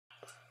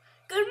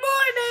Good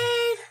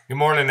morning. Good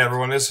morning,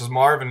 everyone. This is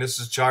Marv and this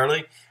is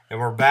Charlie, and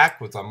we're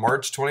back with a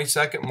March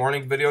 22nd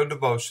morning video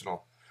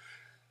devotional.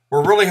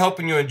 We're really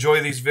hoping you enjoy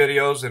these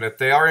videos, and if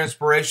they are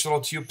inspirational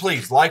to you,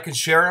 please like and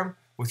share them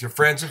with your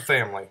friends and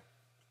family.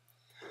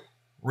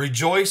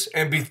 Rejoice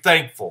and be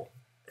thankful.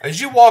 As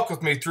you walk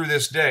with me through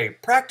this day,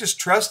 practice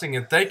trusting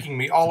and thanking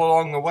me all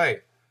along the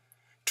way.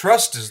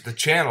 Trust is the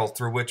channel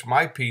through which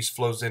my peace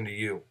flows into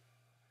you.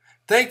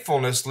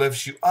 Thankfulness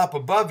lifts you up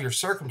above your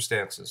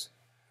circumstances.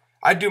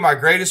 I do my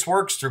greatest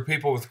works through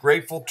people with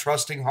grateful,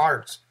 trusting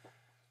hearts.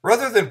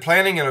 Rather than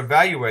planning and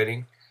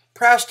evaluating,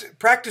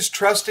 practice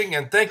trusting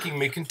and thanking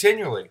me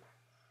continually.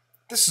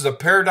 This is a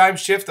paradigm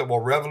shift that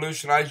will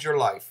revolutionize your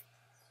life.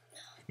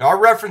 Now, our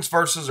reference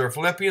verses are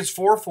Philippians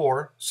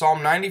 4:4,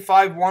 Psalm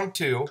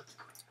 95:1-2,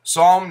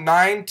 Psalm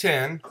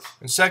 9:10,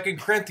 and 2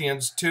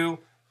 Corinthians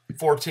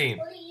 2:14.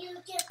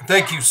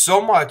 Thank you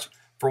so much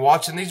for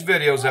watching these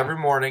videos every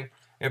morning,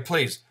 and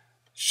please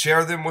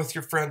share them with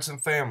your friends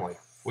and family.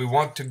 We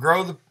want to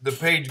grow the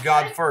page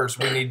God First.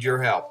 We need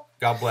your help.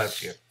 God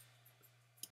bless you.